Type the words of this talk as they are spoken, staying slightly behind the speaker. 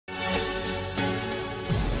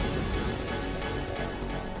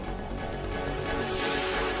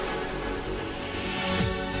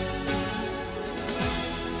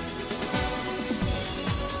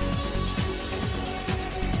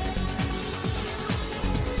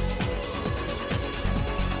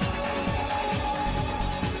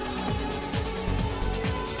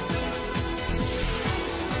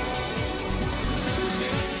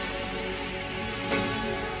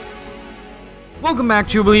Welcome back,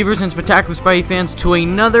 true believers and spectacular Spidey fans, to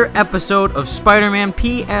another episode of Spider-Man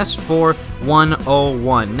PS4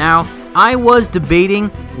 101. Now, I was debating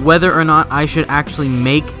whether or not I should actually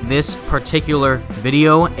make this particular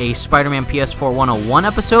video a Spider-Man PS4 101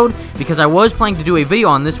 episode, because I was planning to do a video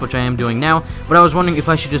on this, which I am doing now, but I was wondering if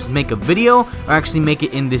I should just make a video or actually make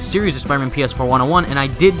it in this series of Spider-Man PS4 101, and I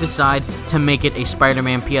did decide to make it a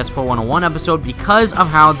Spider-Man PS4 101 episode because of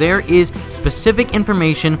how there is specific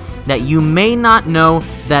information that you may not know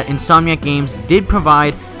that Insomniac Games did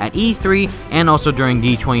provide at E3 and also during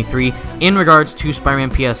D23 in regards to Spider-Man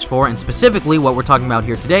PS4, and specifically what we're talking about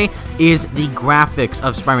here today is the graphics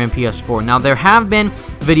of Spider-Man PS4. Now, there have been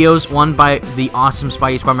videos, one by the awesome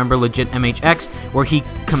Spidey Squad member Legit MHX, where he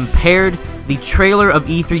compared the trailer of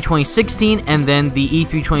E3 2016 and then the E3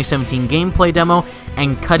 2017 gameplay demo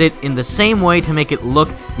and cut it in the same way to make it look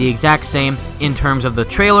the exact same in terms of the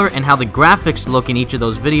trailer and how the graphics look in each of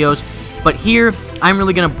those videos. But here, I'm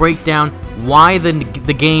really going to break down why the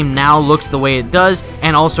game now looks the way it does,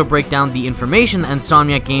 and also break down the information that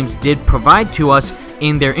Insomniac Games did provide to us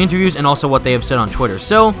in their interviews and also what they have said on Twitter.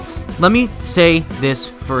 So, let me say this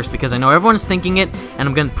first, because I know everyone's thinking it, and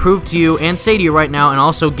I'm going to prove to you and say to you right now, and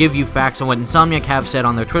also give you facts on what Insomniac have said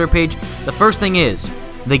on their Twitter page. The first thing is,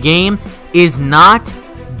 the game is not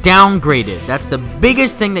downgraded. That's the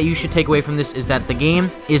biggest thing that you should take away from this, is that the game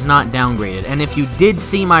is not downgraded. And if you did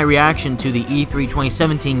see my reaction to the E3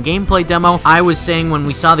 2017 gameplay demo, I was saying when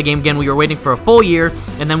we saw the game again, we were waiting for a full year,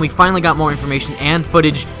 and then we finally got more information and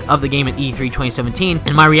footage of the game at E3 2017,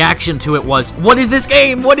 and my reaction to it was, what is this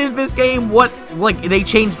game? What is this game? What, like, they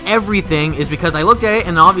changed everything, is because I looked at it,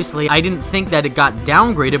 and obviously I didn't think that it got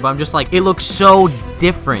downgraded, but I'm just like, it looks so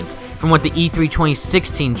different from what the E3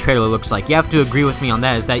 2016 trailer looks like. You have to agree with me on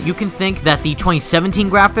that, is that you can think that the 2017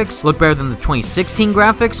 graphics look better than the 2016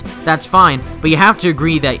 graphics, that's fine, but you have to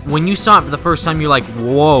agree that when you saw it for the first time, you're like,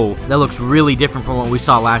 whoa, that looks really different from what we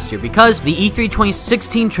saw last year, because the E3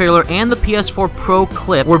 2016 trailer and the PS4 Pro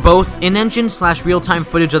clip were both in-engine / real-time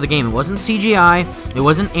footage of the game. It wasn't CGI, it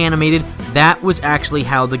wasn't animated, that was actually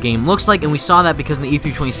how the game looks like, and we saw that because in the E3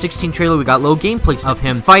 2016 trailer, we got little gameplays of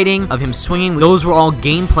him fighting, of him swinging. Those were all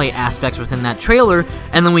gameplay aspects within that trailer,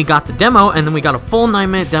 and then we got the demo, and then we got a full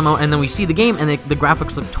 9-minute demo, and then we see the game, and the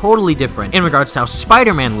graphics look totally different in regards to how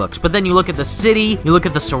Spider-Man looks. But then you look at the city, you look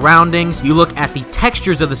at the surroundings, you look at the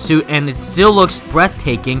textures of the suit, and it still looks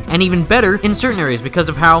breathtaking, and even better in certain areas, because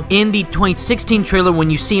of how in the 2016 trailer, when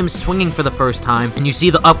you see him swinging for the first time, and you see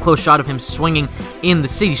the up-close shot of him swinging in the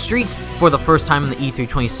city streets for the first time in the E3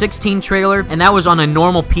 2016 trailer, and that was on a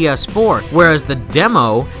normal PS4, whereas the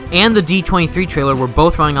demo and the D23 trailer were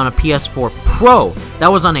both running on a PS4 Pro.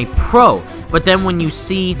 That was on a Pro. But then when you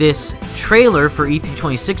see this trailer for E3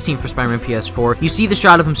 2016 for Spider-Man PS4, you see the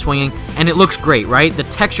shot of him swinging, and it looks great, right? The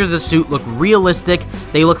texture of the suit look realistic,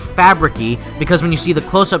 they look fabric-y, because when you see the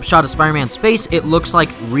close-up shot of Spider-Man's face, it looks like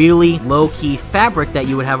really low-key fabric that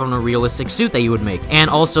you would have on a realistic suit that you would make. And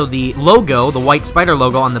also the logo, the white spider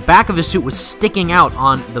logo on the back of his suit was sticking out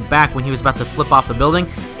on the back when he was about to flip off the building.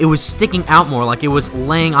 It was sticking out more, like it was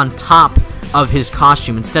laying on top of his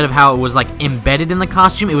costume. Instead of how it was like embedded in the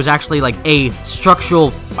costume, it was actually like a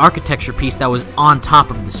structural architecture piece that was on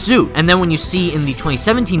top of the suit. And then when you see in the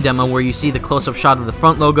 2017 demo, where you see the close-up shot of the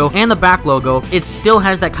front logo and the back logo, it still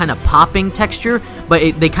has that kind of popping texture,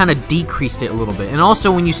 but they kind of decreased it a little bit. And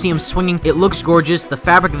also when you see him swinging, it looks gorgeous, the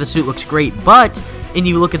fabric of the suit looks great, but and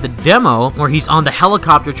you look at the demo where he's on the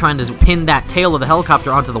helicopter trying to pin that tail of the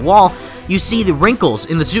helicopter onto the wall, you see the wrinkles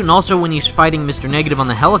in the suit. And also when he's fighting Mr. Negative on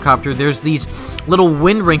the helicopter, there's these little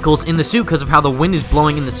wind wrinkles in the suit because of how the wind is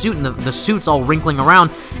blowing in the suit, and the suit's all wrinkling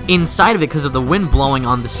around inside of it because of the wind blowing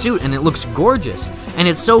on the suit, and it looks gorgeous. And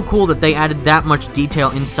it's so cool that they added that much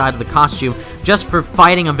detail inside of the costume just for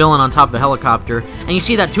fighting a villain on top of a helicopter. And you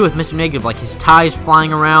see that too with Mr. Negative, like his ties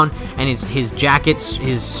flying around and his jackets,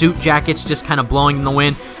 his suit jackets just kind of blowing in the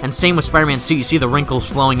wind. And same with Spider-Man's suit, you see the wrinkles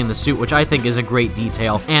flowing in the suit, which I think is a great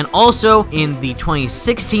detail. And also in the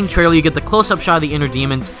 2016 trailer, you get the close-up shot of the Inner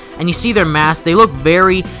Demons, and you see their masks. They look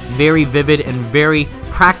very, very vivid and very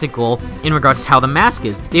practical in regards to how the mask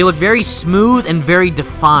is. They look very smooth and very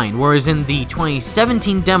defined, whereas in the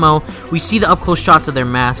 2017 demo, we see the up-close shots of their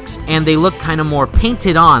masks, and they look kind of more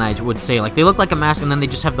painted on, I would say. Like, they look like a mask, and then they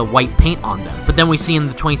just have the white paint on them. But then we see in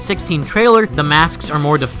the 2016 trailer, the masks are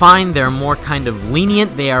more defined, they're more kind of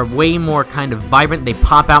lenient, they are way more kind of vibrant, they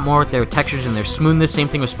pop out more with their textures and their smoothness. Same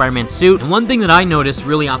thing with Spider-Man's suit. And one thing that I noticed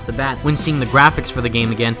really off the bat when seeing the graphics for the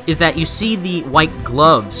game again is that you see the white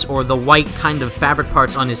gloves or the white kind of fabric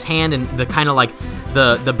parts on his hand and the kind of like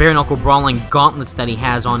the bare knuckle brawling gauntlets that he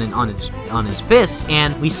has on his fists,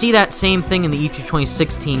 and we see that same thing in the E3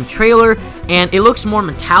 2016 trailer, and it looks more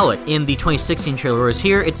metallic in the 2016 trailer, whereas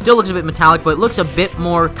here it still looks a bit metallic, but it looks a bit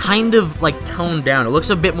more kind of like toned down. It looks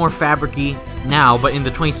a bit more fabric-y now, but in the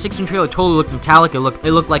 2016 trailer, it totally looked metallic. It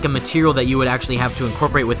looked like a material that you would actually have to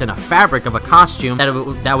incorporate within a fabric of a costume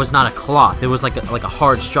that was not a cloth. It was like a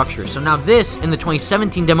hard structure. So now this, in the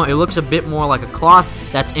 2017 demo, it looks a bit more like a cloth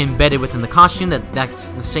that's embedded within the costume.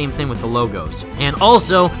 That's the same thing with the logos. And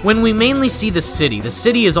also, when we mainly see the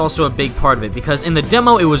city is also a big part of it, because in the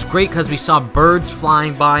demo, it was great because we saw birds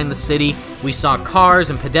flying by in the city. We saw cars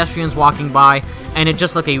and pedestrians walking by, and it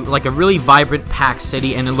just looked like a really vibrant, packed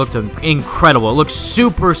city, and it looked incredible. It looked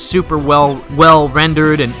super, super well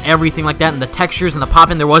rendered and everything like that, and the textures and the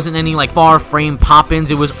pop-in, there wasn't any like far frame pop-ins.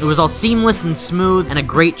 It was all seamless and smooth, and a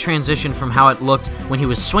great transition from how it looked when he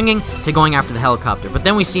was swinging to going after the helicopter. But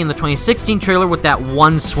then we see in the 2016 trailer with that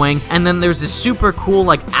one swing, and then there's this super cool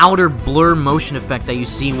like outer blur motion effect that you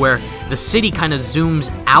see where the city kind of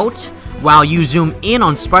zooms out while you zoom in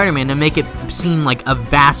on Spider-Man to make it seem like a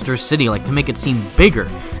vaster city, like to make it seem bigger.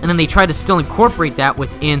 And then they try to still incorporate that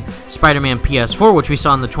within Spider-Man PS4, which we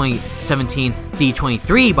saw in the 2017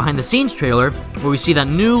 D23 behind-the-scenes trailer, where we see that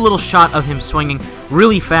new little shot of him swinging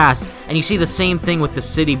really fast, and you see the same thing with the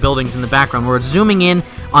city buildings in the background, where it's zooming in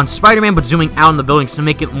on Spider-Man, but zooming out on the buildings to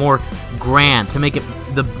make it more grand, to make it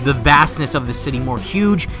the vastness of the city more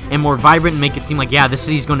huge and more vibrant, and make it seem like, yeah, this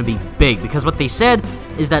city is going to be big. Because what they said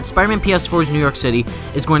is that Spider-Man PS4's New York City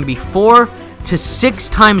is going to be 4 to 6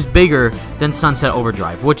 times bigger than Sunset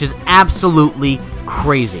Overdrive, which is absolutely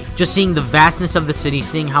crazy. Just seeing the vastness of the city,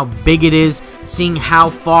 seeing how big it is, seeing how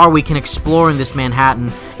far we can explore in this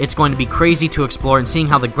Manhattan, it's going to be crazy to explore, and seeing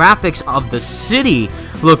how the graphics of the city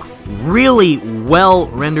look really well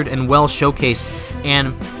rendered and well showcased.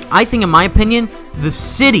 And I think, in my opinion, the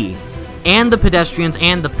city and the pedestrians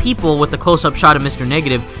and the people with the close-up shot of Mr.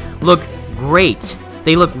 Negative look great.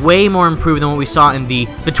 They look way more improved than what we saw in the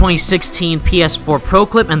 2016 PS4 Pro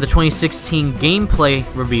clip and the 2016 gameplay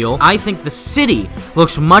reveal. I think the city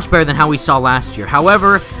looks much better than how we saw last year.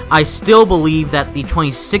 However, I still believe that the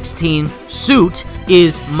 2016 suit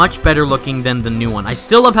is much better looking than the new one. I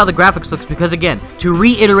still love how the graphics looks because, again, to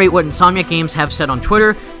reiterate what Insomniac Games have said on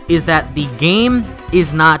Twitter, is that the game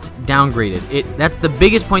is not downgraded. That's the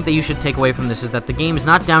biggest point that you should take away from this, is that the game is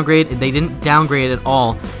not downgraded. They didn't downgrade it at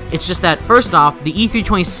all. It's just that, first off, the E3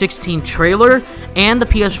 2016 trailer and the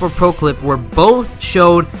PS4 Pro clip were both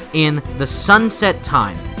showed in the sunset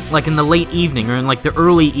time, like in the late evening or in like the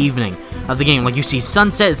early evening of the game. Like, you see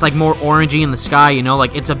sunset, it's like more orangey in the sky, you know,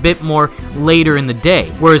 like it's a bit more later in the day.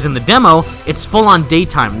 Whereas in the demo, it's full on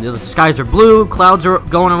daytime. The skies are blue, clouds are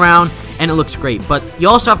going around, and it looks great. But you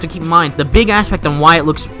also have to keep in mind, the big aspect on why it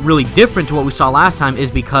looks really different to what we saw last time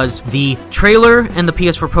is because the trailer and the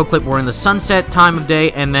PS4 Pro clip were in the sunset time of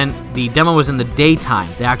day, and then the demo was in the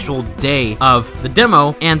daytime, the actual day of the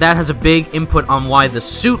demo, and that has a big input on why the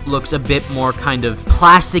suit looks a bit more kind of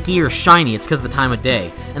plasticky or shiny. It's because of the time of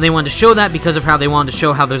day. And they wanted to show that because of how they wanted to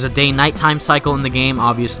show how there's a day-nighttime cycle in the game,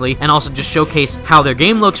 obviously, and also just showcase how their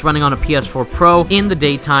game looks running on a PS4 Pro in the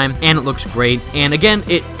daytime, and it looks great. And again,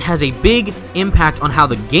 it has a big impact on how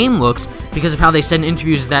the game looks because of how they said in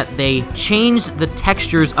interviews that they changed the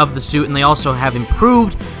textures of the suit, and they also have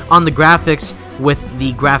improved on the graphics with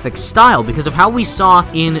the graphic style because of how we saw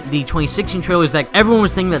in the 2016 trailers that everyone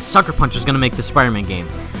was thinking that Sucker Punch was going to make the Spider-Man game.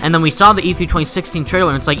 And then we saw the E3 2016 trailer,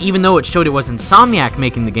 and it's like, even though it showed it was Insomniac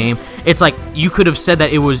making the game, it's like you could have said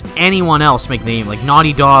that it was anyone else making the game, like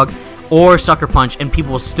Naughty Dog or Sucker Punch, and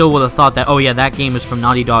people still would have thought that, oh yeah, that game is from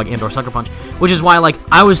Naughty Dog and or Sucker Punch, which is why, like,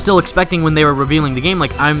 I was still expecting when they were revealing the game,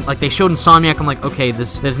 like, they showed Insomniac, I'm like, okay,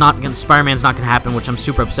 Spider-Man's not gonna happen, which I'm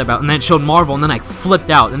super upset about, and then it showed Marvel, and then I flipped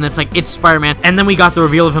out, and then it's like, it's Spider-Man, and then we got the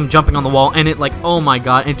reveal of him jumping on the wall, and it, like, oh my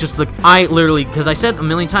god, it just looked, I literally, because I said a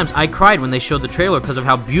million times, I cried when they showed the trailer because of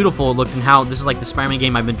how beautiful it looked and how this is like the Spider-Man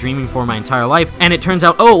game I've been dreaming for my entire life, and it turns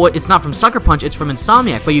out, oh, it's not from Sucker Punch, it's from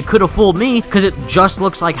Insomniac, but you could have fooled me, because it just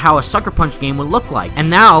looks like how a Sucker Punch game would look like. And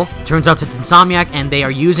now, turns out it's Insomniac, and they are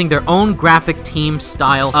using their own graphic team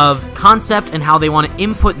style of concept and how they want to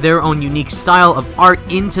input their own unique style of art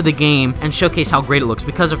into the game and showcase how great it looks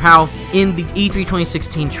because of how in the E3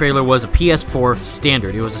 2016 trailer was a PS4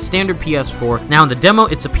 standard. It was a standard PS4. Now in the demo,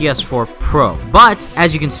 it's a PS4 Pro. But,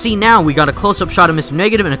 as you can see now, we got a close-up shot of Mr.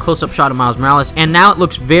 Negative and a close-up shot of Miles Morales, and now it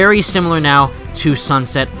looks very similar now to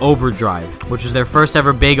Sunset Overdrive, which was their first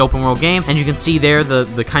ever big open world game. And you can see there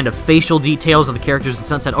the kind of facial details of the characters in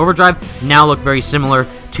Sunset Overdrive now look very similar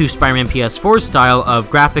to Spider-Man PS4's style of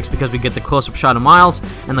graphics, because we get the close-up shot of Miles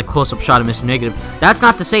and the close-up shot of Mr. Negative. That's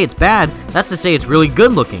not to say it's bad, that's to say it's really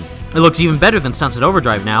good looking. It looks even better than Sunset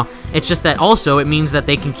Overdrive now. It's just that also it means that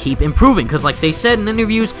they can keep improving, because like they said in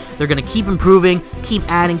interviews, they're going to keep improving, keep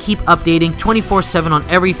adding, keep updating 24/7 on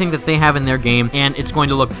everything that they have in their game, and it's going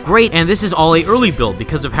to look great. And this is all a early build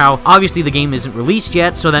because of how obviously the game isn't released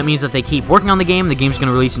yet, so that means that they keep working on the game. The game's going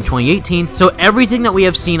to release in 2018, so everything that we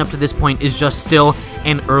have seen up to this point is just still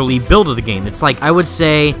an early build of the game. It's like, I would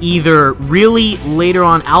say, either really later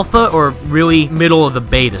on alpha or really middle of the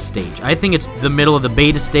beta stage. I think it's the middle of the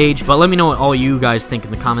beta stage, but let me know what all you guys think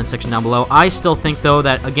in the comment section down below. I still think, though,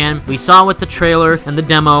 that, again, we saw with the trailer and the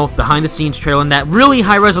demo, behind-the-scenes trailer, and that really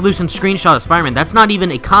high-resolution screenshot of Spider-Man, that's not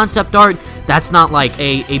even a concept art, that's not like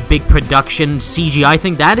a big production CGI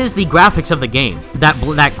thing, that is the graphics of the game. That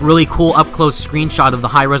really cool up-close screenshot of the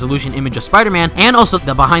high-resolution image of Spider-Man, and also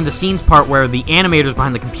the behind-the-scenes part where the animator's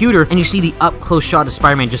behind the computer, and you see the up-close shot of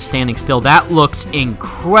Spider-Man just standing still. That looks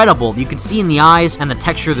incredible. You can see in the eyes, and the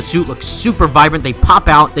texture of the suit looks super vibrant. They pop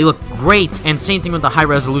out. They look great. And same thing with the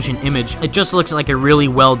high-resolution image. It just looks like a really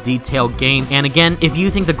well-detailed game. And again, if you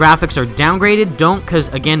think the graphics are downgraded, don't, because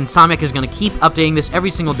again, Insomniac is going to keep updating this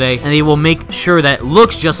every single day, and they will make sure that it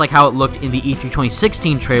looks just like how it looked in the E3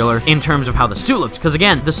 2016 trailer in terms of how the suit looks. Because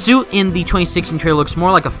again, the suit in the 2016 trailer looks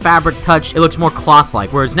more like a fabric touch. It looks more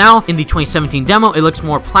cloth-like. Whereas now, in the 2017 demo, it looks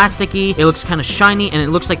more plasticky, it looks kind of shiny, and it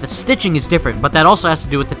looks like the stitching is different, but that also has to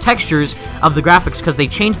do with the textures of the graphics, because they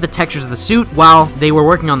changed the textures of the suit while they were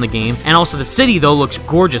working on the game. And also the city, though, looks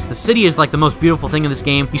gorgeous. The city is like the most beautiful thing in this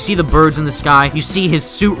game. You see the birds in the sky, you see his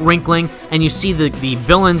suit wrinkling, and you see the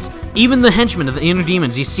villains, even the henchmen of the inner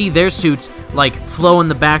demons, you see their suits like flow in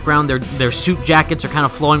the background. Their suit jackets are kind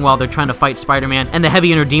of flowing while they're trying to fight Spider-Man. And the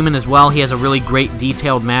heavy inner demon as well, he has a really great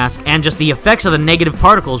detailed mask, and just the effects of the negative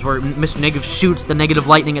particles where Mr. Negative shoots the negative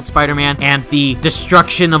lightning at Spider-Man, and the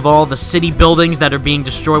destruction of all the city buildings that are being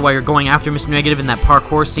destroyed while you're going after Mr. Negative in that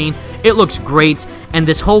parkour scene. It looks great, and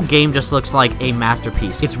this whole game just looks like a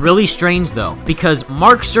masterpiece. It's really strange, though, because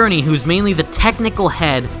Mark Cerny, who's mainly the technical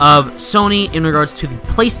head of Sony in regards to the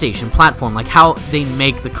PlayStation platform, like how they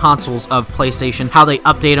make the consoles of PlayStation, how they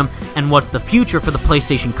update them, and what's the future for the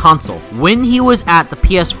PlayStation console. When he was at the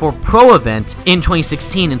PS4 Pro event in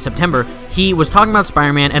 2016 in September, he was talking about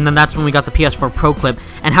Spider-Man, and then that's when we got the PS4 Pro clip,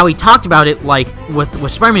 and how he talked about it, like, with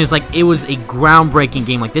Spider-Man, is like, it was a groundbreaking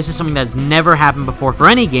game. Like, this is something that's never happened before for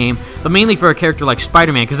any game, but mainly for a character like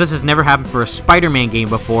Spider-Man, because this has never happened for a Spider-Man game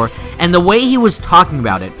before. And the way he was talking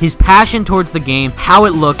about it, his passion towards the game, how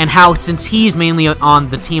it looked, and how, since he's mainly on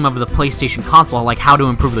the team of the PlayStation console, like how to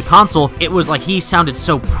improve the console, it was like he sounded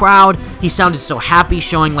so proud, he sounded so happy,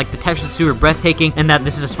 showing like the textures of the suit are breathtaking, and that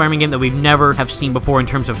this is a Spider-Man game that we've never have seen before in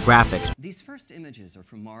terms of graphics. These first images are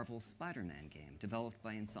from Marvel's Spider-Man game, developed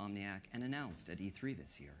by Insomniac and announced at E3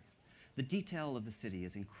 this year. The detail of the city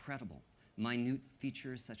is incredible. Minute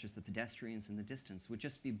features such as the pedestrians in the distance would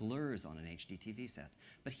just be blurs on an HD TV set,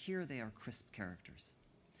 but here they are crisp characters.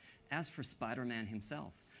 As for Spider-Man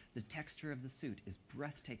himself, the texture of the suit is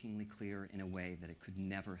breathtakingly clear in a way that it could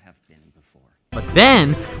never have been before. But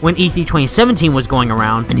then, when E3 2017 was going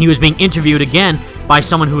around, and he was being interviewed again by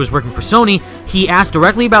someone who was working for Sony, he asked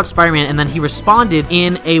directly about Spider-Man, and then he responded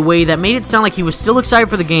in a way that made it sound like he was still excited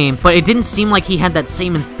for the game, but it didn't seem like he had that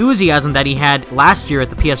same enthusiasm that he had last year at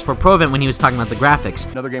the PS4 Pro event when he was talking about the graphics.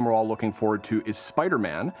 Another game we're all looking forward to is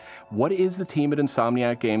Spider-Man. What is the team at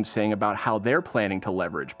Insomniac Games saying about how they're planning to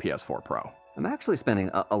leverage PS4 Pro? I'm actually spending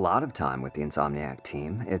a lot of time with the Insomniac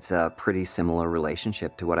team. It's a pretty similar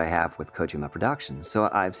relationship to what I have with Kojima Productions, so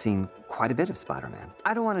I've seen quite a bit of Spider-Man.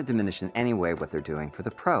 I don't want to diminish in any way what they're doing for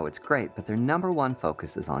the Pro. It's great, but their #1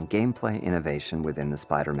 focus is on gameplay innovation within the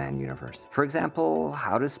Spider-Man universe. For example,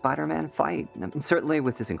 how does Spider-Man fight? And certainly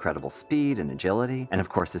with his incredible speed and agility, and of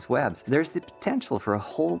course his webs, there's the potential for a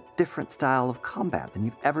whole different style of combat than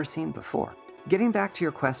you've ever seen before. Getting back to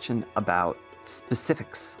your question about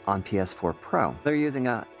specifics on PS4 Pro, they're using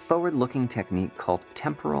a forward-looking technique called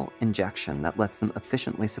temporal injection that lets them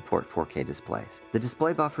efficiently support 4K displays. The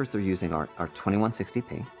display buffers they're using are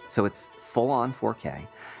 2160p, so it's full-on 4K,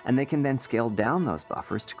 and they can then scale down those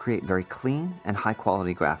buffers to create very clean and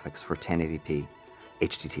high-quality graphics for 1080p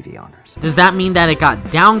HDTV owners. Does that mean that it got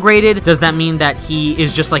downgraded? Does that mean that he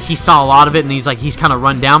is just like, he saw a lot of it and he's kind of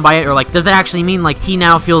run down by it? Or like, does that actually mean like he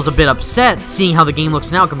now feels a bit upset seeing how the game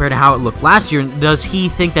looks now compared to how it looked last year? Does he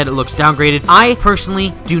think that it looks downgraded? I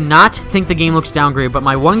personally do not think the game looks downgraded, but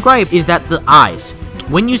my one gripe is that the eyes.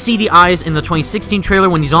 When you see the eyes in the 2016 trailer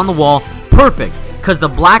when he's on the wall, perfect, because the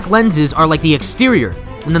black lenses are like the exterior,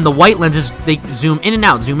 and then the white lenses, they zoom in and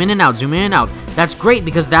out, zoom in and out, zoom in and out. That's great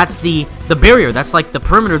because that's the barrier. That's like the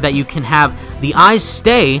perimeter that you can have the eyes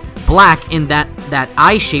stay black in that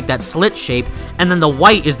eye shape, that slit shape, and then the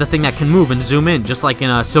white is the thing that can move and zoom in, just like in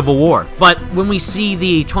a Civil War. But when we see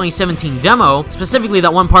the 2017 demo, specifically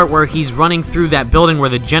that one part where he's running through that building where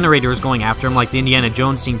the generator is going after him, like the Indiana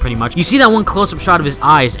Jones scene pretty much, you see that one close-up shot of his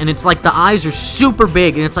eyes, and it's like the eyes are super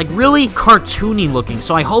big, and it's like really cartoony looking.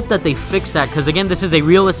 So I hope that they fix that, because again, this is a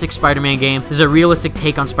realistic Spider-Man game. This is a realistic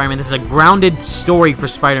take on Spider-Man. This is a grounded story for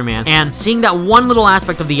Spider-Man, and seeing that one little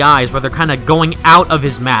aspect of the eyes where they're kind of going out of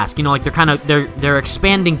his mask, you know, like they're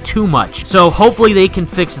expanding too much. So hopefully they can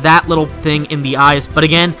fix that little thing in the eyes. But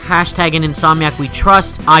again, hashtag in Insomniac we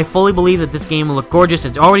trust. I fully believe that this game will look gorgeous.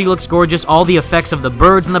 It already looks gorgeous. All the effects of the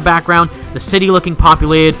birds in the background, the city looking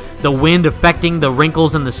populated, the wind affecting the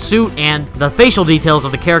wrinkles in the suit, and the facial details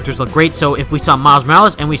of the characters look great. So if we saw Miles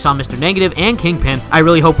Morales and we saw Mr. Negative and Kingpin, I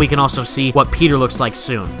really hope we can also see what Peter looks like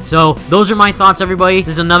soon. So those are my thoughts, everybody.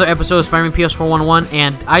 This is another episode of Spider-Man PS4 101,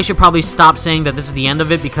 and I should probably stop saying that this is the end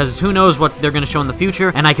of it, because who knows what they're going to show in the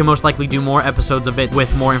future, and I can most likely do more episodes of it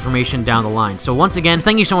with more information down the line. So once again,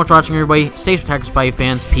 thank you so much for watching, everybody. Stay spectacular, Spidey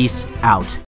fans. Peace out.